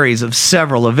strange series of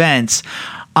several events,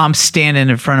 I'm standing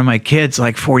in front of my kids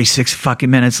like 46 fucking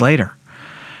minutes later.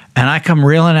 And I come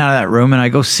reeling out of that room, and I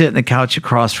go sit in the couch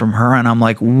across from her, and I'm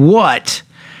like, what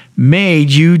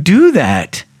made you do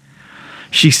that?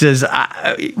 She says,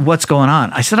 what's going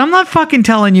on? I said, I'm not fucking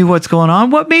telling you what's going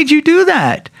on. What made you do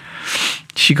that?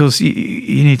 She goes,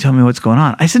 you need to tell me what's going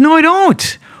on. I said, no, I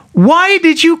don't. Why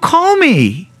did you call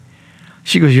me?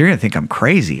 She goes, you're going to think I'm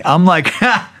crazy. I'm like,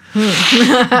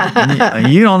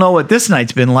 you don't know what this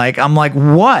night's been like. I'm like,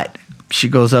 what? She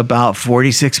goes, about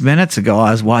 46 minutes ago,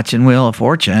 I was watching Wheel of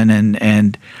Fortune,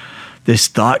 and this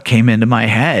thought came into my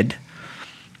head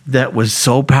that was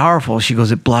so powerful. She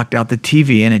goes, it blocked out the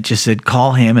TV, and it just said,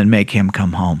 call him and make him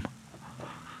come home.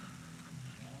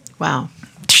 Wow.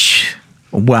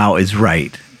 Wow is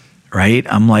right?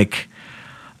 I'm like,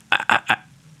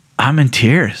 I'm in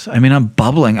tears. I mean, I'm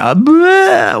bubbling.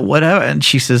 Whatever. And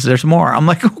she says, there's more. I'm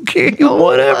like, okay,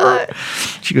 whatever.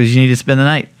 She goes, you need to spend the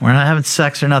night. We're not having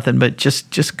sex or nothing, but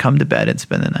just come to bed and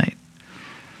spend the night.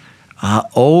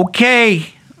 Okay.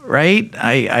 Right.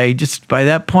 I just, by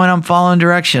that point, I'm following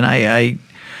direction. I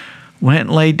went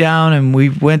and laid down, and we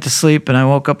went to sleep, and I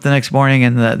woke up the next morning,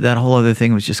 and that whole other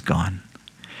thing was just gone.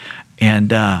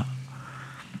 And,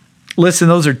 listen,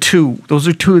 those are two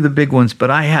of the big ones, but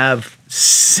I have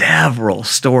several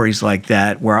stories like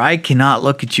that where I cannot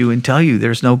look at you and tell you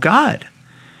there's no God,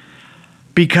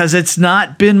 because it's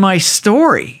not been my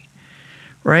story.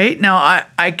 Right? Now,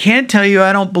 I can't tell you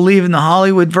I don't believe in the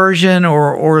Hollywood version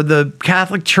or the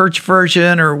Catholic Church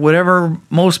version or whatever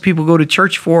most people go to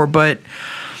church for, but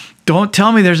don't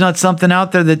tell me there's not something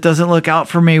out there that doesn't look out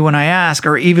for me when I ask,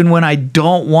 or even when I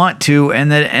don't want to,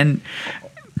 and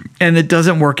that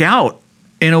doesn't work out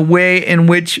in a way in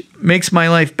which makes my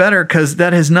life better, because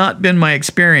that has not been my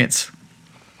experience.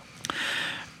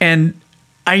 And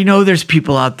I know there's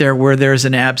people out there where there's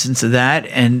an absence of that,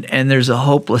 and there's a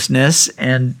hopelessness,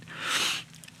 and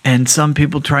some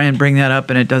people try and bring that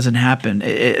up, and it doesn't happen.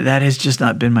 That has just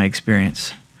not been my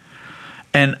experience.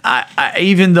 And I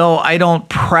even though I don't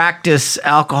practice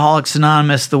Alcoholics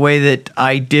Anonymous the way that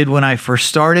I did when I first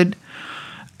started,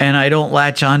 and I don't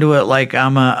latch onto it like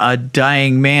I'm a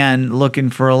dying man looking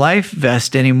for a life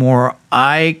vest anymore.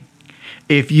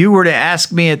 If you were to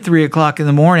ask me at 3 o'clock in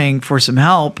the morning for some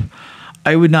help,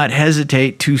 I would not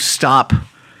hesitate to stop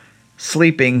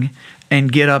sleeping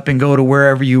and get up and go to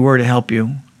wherever you were to help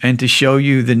you, and to show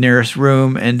you the nearest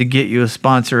room, and to get you a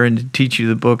sponsor, and to teach you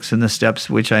the books and the steps,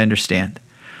 which I understand.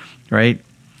 Right?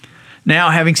 Now,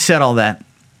 having said all that,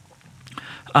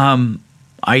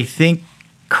 I think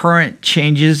current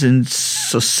changes in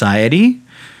society,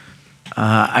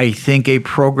 I think a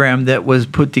program that was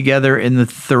put together in the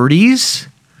 30s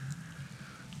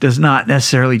does not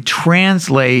necessarily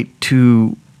translate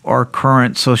to our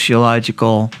current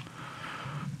sociological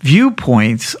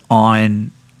viewpoints on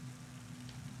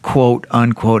quote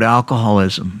unquote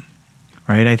alcoholism.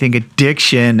 Right? I think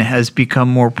addiction has become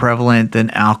more prevalent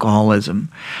than alcoholism.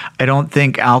 I don't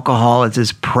think alcohol is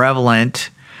as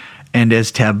prevalent and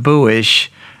as tabooish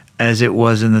as it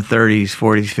was in the 30s,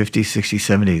 40s, 50s, 60s,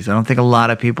 70s. I don't think a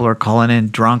lot of people are calling in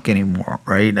drunk anymore,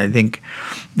 right? I think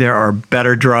there are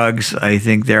better drugs. I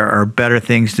think there are better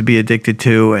things to be addicted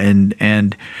to,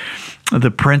 and the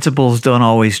principles don't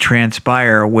always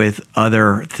transpire with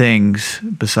other things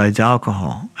besides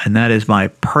alcohol. And that is my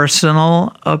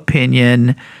personal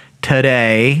opinion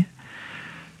today,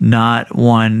 not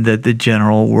one that the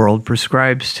general world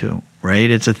prescribes to, right?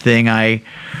 It's a thing I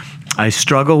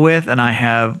struggle with, and I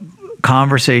have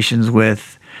conversations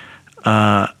with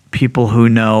people who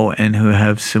know and who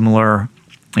have similar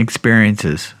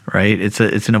experiences, right? It's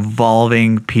an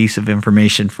evolving piece of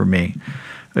information for me.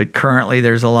 But currently,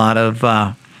 there's a lot of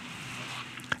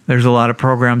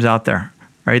programs out there,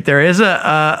 right? There is there's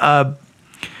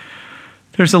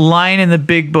a line in the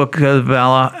Big Book of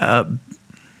what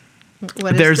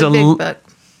is the Big Book?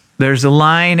 There's a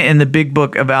line in the Big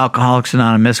Book of Alcoholics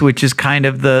Anonymous, which is kind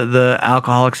of the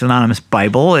Alcoholics Anonymous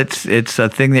Bible. It's a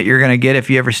thing that you're going to get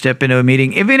if you ever step into a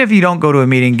meeting. Even if you don't go to a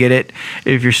meeting, get it.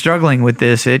 If you're struggling with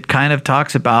this, it kind of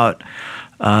talks about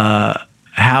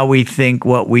how we think,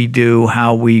 what we do,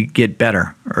 how we get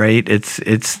better. Right? It's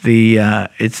the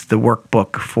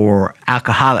workbook for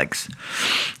alcoholics,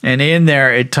 and in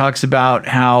there it talks about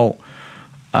how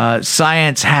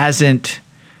science hasn't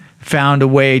found a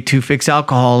way to fix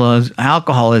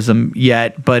alcoholism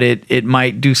yet, but it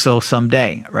might do so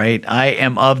someday, right? I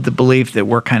am of the belief that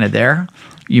we're kind of there.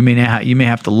 You may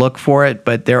have to look for it,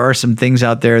 but there are some things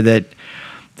out there that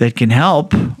can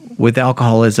help with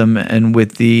alcoholism and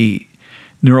with the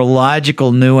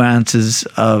neurological nuances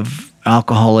of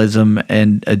alcoholism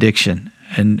and addiction,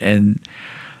 and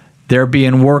they're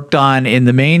being worked on in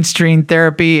the mainstream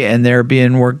therapy, and they're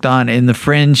being worked on in the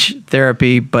fringe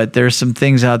therapy, but there's some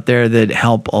things out there that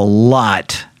help a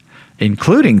lot,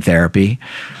 including therapy,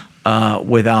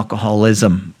 with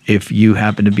alcoholism, if you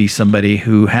happen to be somebody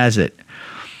who has it.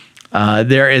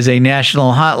 There is a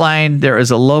national hotline. There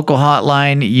is a local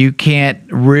hotline. You can't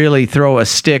really throw a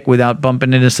stick without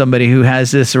bumping into somebody who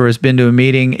has this or has been to a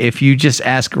meeting. If you just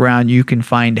ask around, you can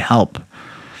find help.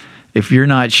 If you're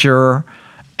not sure,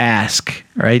 ask,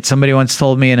 right? Somebody once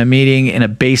told me in a meeting in a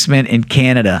basement in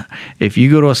Canada, if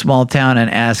you go to a small town and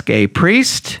ask a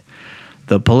priest,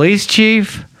 the police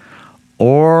chief,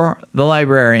 or the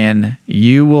librarian,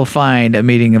 you will find a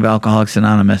meeting of Alcoholics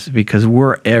Anonymous, because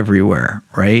we're everywhere,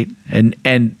 right?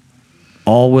 And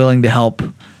all willing to help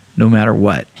no matter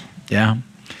what. Yeah.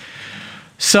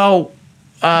 So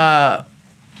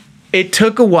it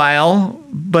took a while,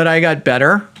 but I got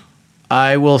better.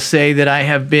 I will say that I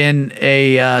have been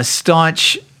a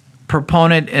staunch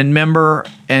proponent and member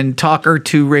and talker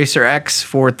to Racer X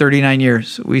for 39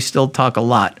 years. We still talk a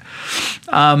lot.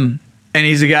 And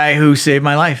he's a guy who saved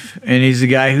my life, and he's a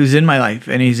guy who's in my life,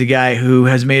 and he's a guy who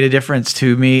has made a difference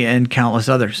to me and countless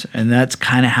others. And that's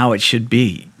kind of how it should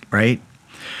be, right?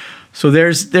 So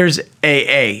there's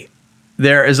AA.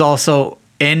 There is also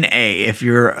NA if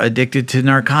you're addicted to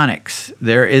narcotics.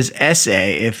 There is SA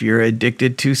if you're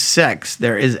addicted to sex.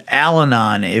 There is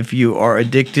Al-Anon if you are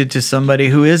addicted to somebody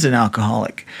who is an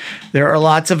alcoholic. There are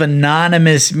lots of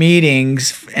anonymous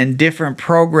meetings and different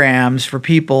programs for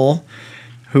people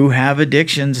who have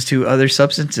addictions to other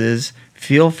substances.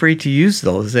 Feel free to use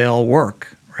those. They all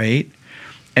work, right?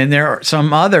 And there are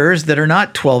some others that are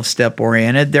not 12-step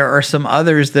oriented. There are some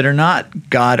others that are not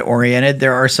God oriented.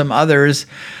 There are some others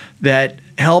that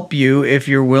help you if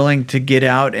you're willing to get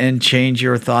out and change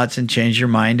your thoughts and change your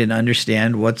mind and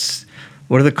understand what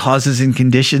are the causes and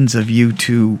conditions of you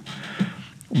to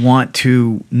want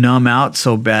to numb out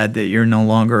so bad that you're no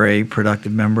longer a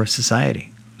productive member of society.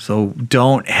 So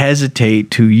don't hesitate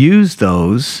to use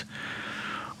those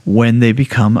when they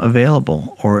become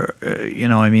available, or,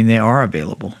 they are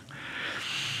available.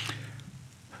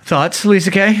 Thoughts,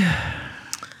 Lisa Kay?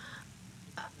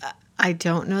 I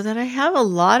don't know that I have a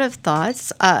lot of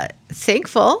thoughts.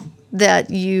 Thankful that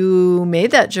you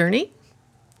made that journey.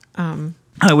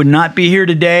 I would not be here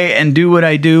today and do what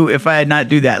I do if I had not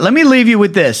do that. Let me leave you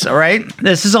with this, all right?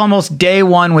 This is almost day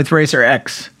one with Racer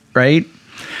X, right?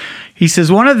 He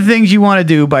says, one of the things you want to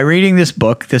do by reading this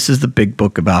book, this is the big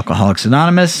book of Alcoholics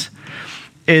Anonymous,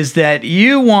 is that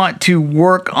you want to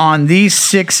work on these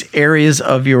 6 areas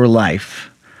of your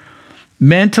life: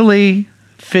 mentally,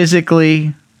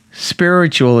 physically,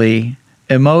 spiritually,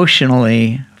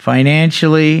 emotionally,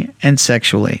 financially, and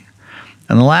sexually.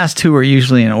 And the last 2 are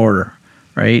usually in order,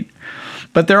 right?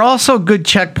 But they're also good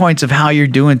checkpoints of how you're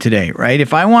doing today, right?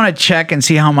 If I want to check and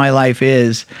see how my life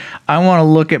is, I want to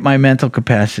look at my mental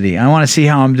capacity. I want to see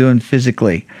how I'm doing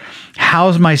physically.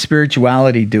 How's my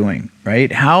spirituality doing,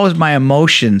 right? How is my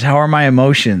emotions? How are my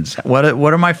emotions? What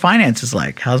are my finances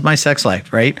like? How's my sex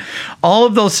life, right? All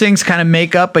of those things kind of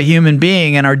make up a human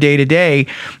being in our day-to-day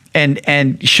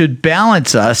and should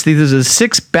balance us. These are the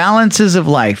 6 balances of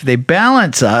life. They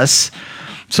balance us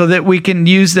so that we can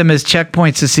use them as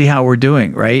checkpoints to see how we're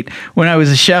doing, right? When I was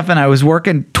a chef and I was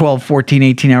working 12, 14,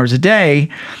 18 hours a day,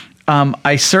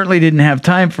 I certainly didn't have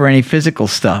time for any physical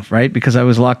stuff, right? Because I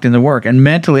was locked into work, and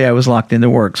mentally I was locked into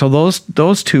work. So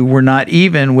those 2 were not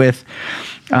even with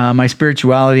my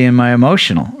spirituality and my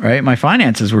emotional, right? My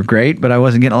finances were great, but I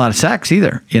wasn't getting a lot of sex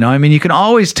either. You can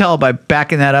always tell by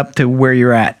backing that up to where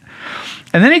you're at.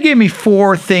 And then he gave me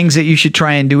 4 things that you should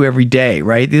try and do every day,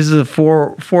 right? These are the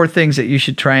four things that you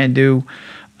should try and do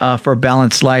for a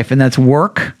balanced life. And that's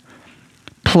work,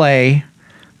 play,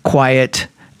 quiet,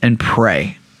 and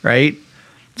pray, right?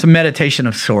 It's a meditation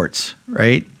of sorts,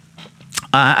 right?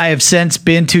 I have since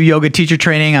been to yoga teacher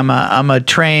training. I'm a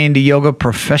trained yoga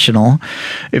professional,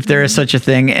 if there is such a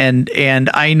thing. And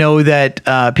I know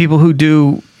that people who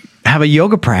do have a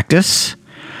yoga practice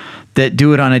that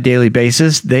do it on a daily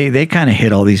basis, they kind of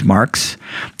hit all these marks.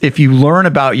 If you learn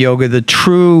about yoga, the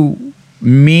true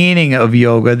meaning of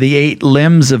yoga, the 8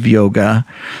 limbs of yoga,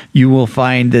 you will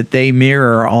find that they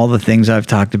mirror all the things I've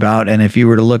talked about. And if you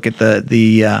were to look at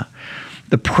the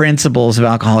principles of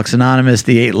Alcoholics Anonymous,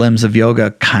 the 8 limbs of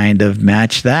yoga kind of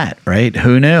match that, right?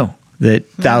 Who knew that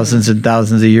thousands and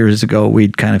thousands of years ago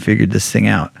we'd kind of figured this thing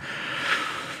out?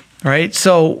 Right?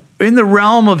 So in the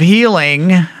realm of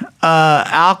healing,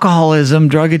 alcoholism,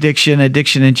 drug addiction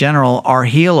in general are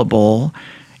healable.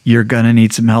 You're going to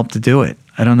need some help to do it.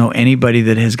 I don't know anybody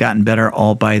that has gotten better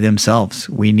all by themselves.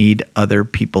 We need other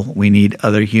people. We need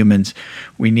other humans.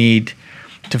 We need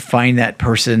to find that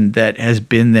person that has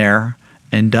been there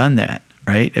and done that,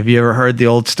 right? Have you ever heard the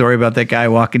old story about that guy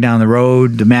walking down the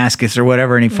road, Damascus or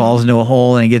whatever, and he falls into a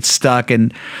hole and he gets stuck,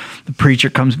 and The preacher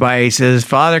comes by. He says,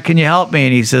 "Father, can you help me?"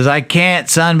 And he says, "I can't,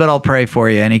 son, but I'll pray for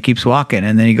you." And he keeps walking.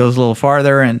 And then he goes a little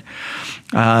farther, and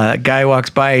a guy walks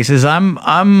by. He says, I'm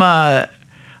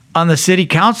on the city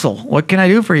council. What can I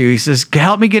do for you?" He says,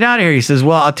 "Help me get out of here." He says,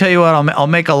 "Well, I'll tell you what, I'll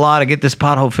make a law to get this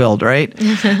pothole filled," right?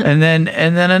 and then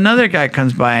another guy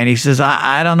comes by and he says,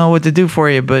 I don't know what to do for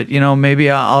you, but maybe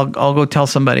I'll go tell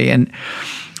somebody. And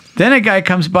then a guy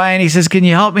comes by and he says, "Can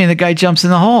you help me?" And the guy jumps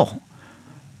in the hole.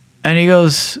 And he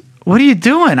goes, "What are you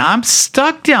doing? I'm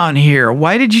stuck down here.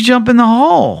 Why did you jump in the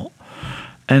hole?"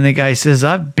 And the guy says,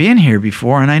 "I've been here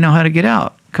before and I know how to get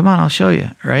out. Come on, I'll show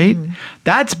you," right?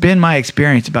 That's been my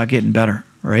experience about getting better,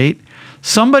 right?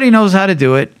 Somebody knows how to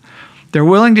do it. They're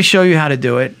willing to show you how to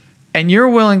do it, and you're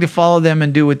willing to follow them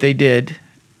and do what they did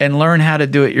and learn how to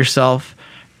do it yourself,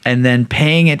 and then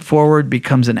paying it forward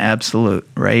becomes an absolute,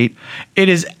 right? It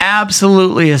is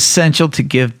absolutely essential to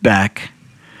give back,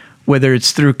 whether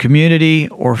it's through community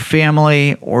or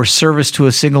family or service to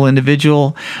a single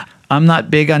individual. I'm not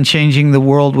big on changing the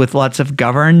world with lots of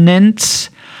governance.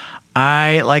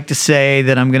 I like to say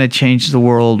that I'm going to change the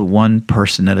world one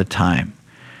person at a time,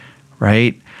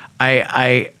 right?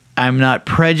 I'm not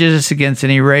prejudiced against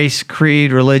any race,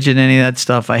 creed, religion, any of that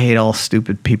stuff. I hate all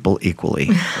stupid people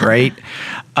equally, right?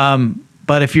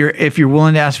 But if you're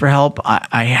willing to ask for help,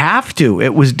 I have to.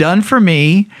 It was done for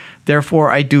me, therefore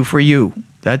I do for you.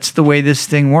 That's the way this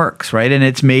thing works, right? And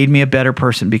it's made me a better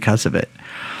person because of it.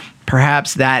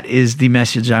 Perhaps that is the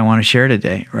message I want to share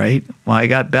today, right? Well, I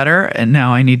got better, and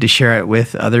now I need to share it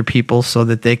with other people so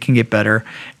that they can get better,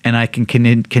 and I can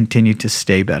continue to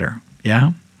stay better.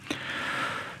 Yeah?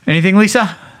 Anything,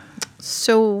 Lisa?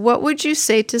 So what would you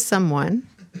say to someone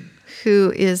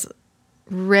who is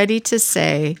ready to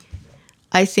say,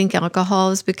 "I think alcohol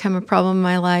has become a problem in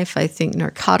my life. I think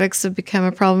narcotics have become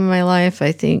a problem in my life.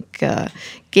 I think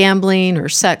gambling or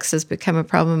sex has become a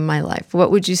problem in my life"?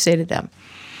 What would you say to them?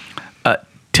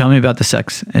 Tell me about the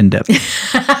sex in depth.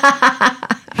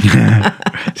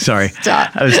 Sorry,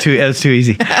 Stop. That was too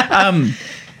easy.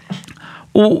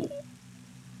 Well,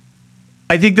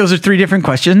 I think those are three different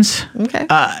questions. Okay.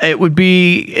 It would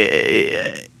be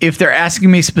if they're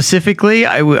asking me specifically,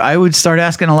 I would start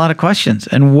asking a lot of questions.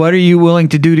 And what are you willing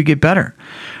to do to get better?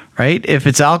 Right? If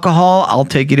it's alcohol, I'll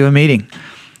take you to a meeting.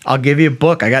 I'll give you a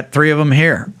book. I got 3 of them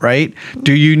here, right?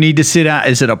 Do you need to sit out?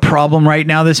 Is it a problem right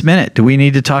now this minute? Do we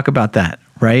need to talk about that,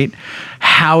 right?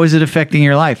 How is it affecting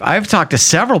your life? I've talked to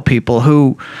several people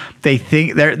who they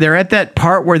think they're at that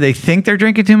part where they think they're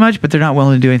drinking too much, but they're not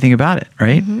willing to do anything about it,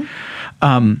 right?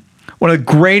 One of the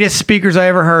greatest speakers I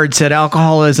ever heard said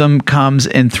alcoholism comes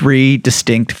in 3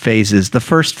 distinct phases. The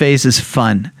first phase is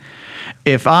fun.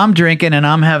 If I'm drinking and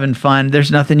I'm having fun,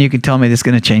 there's nothing you can tell me that's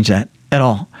going to change that at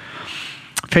all.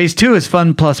 Phase 2 is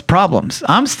fun plus problems.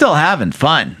 I'm still having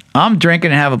fun. I'm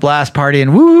drinking and have a blast party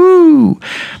and woo.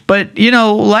 But,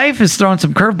 life is throwing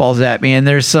some curveballs at me, and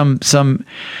there's some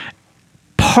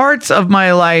parts of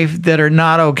my life that are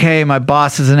not okay. My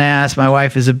boss is an ass. My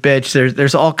wife is a bitch.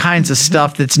 There's all kinds of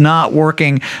stuff that's not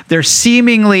working. They're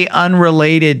seemingly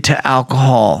unrelated to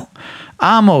alcohol.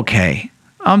 I'm okay.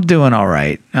 I'm doing all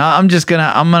right. I'm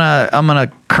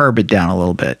gonna curb it down a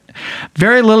little bit.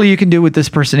 Very little you can do with this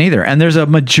person either. And there's a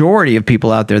majority of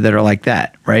people out there that are like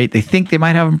that, right? They think they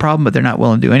might have a problem, but they're not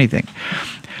willing to do anything.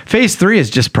 Phase 3 is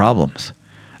just problems.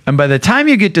 And by the time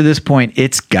you get to this point,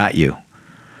 it's got you.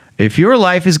 If your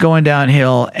life is going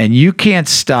downhill and you can't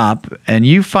stop, and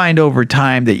you find over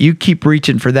time that you keep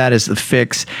reaching for that as the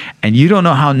fix, and you don't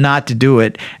know how not to do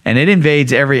it, and it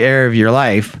invades every area of your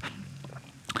life,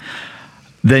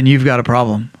 then you've got a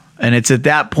problem. And it's at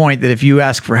that point that if you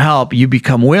ask for help, you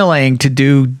become willing to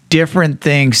do different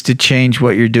things to change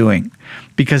what you're doing.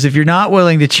 Because if you're not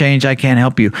willing to change, I can't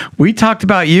help you. We talked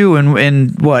about you in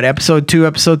what, episode 2,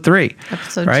 episode 3,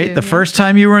 right? 2, the first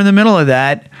time you were in the middle of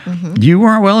that, you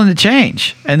weren't willing to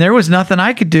change. And there was nothing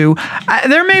I could do.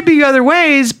 There may be other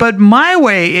ways, but my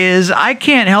way is I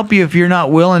can't help you if you're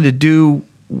not willing to do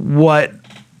what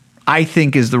I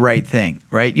think is the right thing,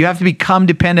 right? You have to become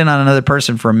dependent on another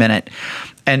person for a minute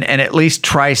and at least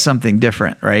try something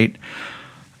different, right?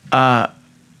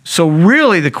 So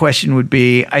really the question would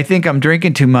be, I think I'm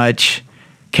drinking too much.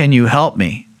 Can you help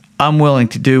me? I'm willing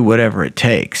to do whatever it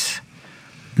takes.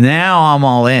 Now I'm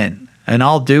all in, and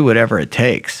I'll do whatever it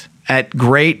takes at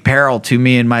great peril to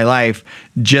me in my life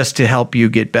just to help you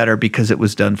get better because it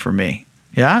was done for me.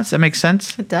 Yeah? Does that make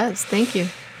sense? It does. Thank you.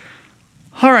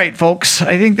 All right, folks,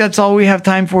 I think that's all we have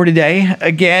time for today.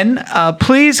 Again,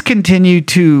 please continue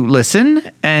to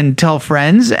listen and tell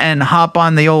friends, and hop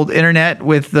on the old internet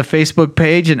with the Facebook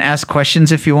page and ask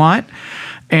questions if you want.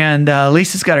 And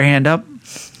Lisa's got her hand up.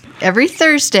 every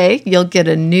Thursday, you'll get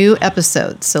a new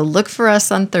episode. So look for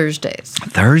us on Thursdays.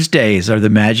 Thursdays are the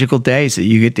magical days that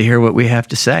you get to hear what we have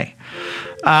to say.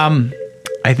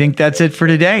 I think that's it for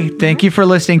today. Thank you for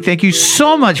listening. Thank you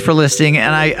so much for listening.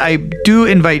 And I do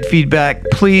invite feedback.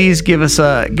 Please give us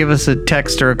a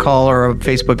text or a call or a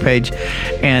Facebook page.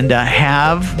 And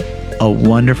have a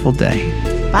wonderful day.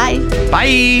 Bye.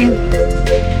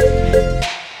 Bye.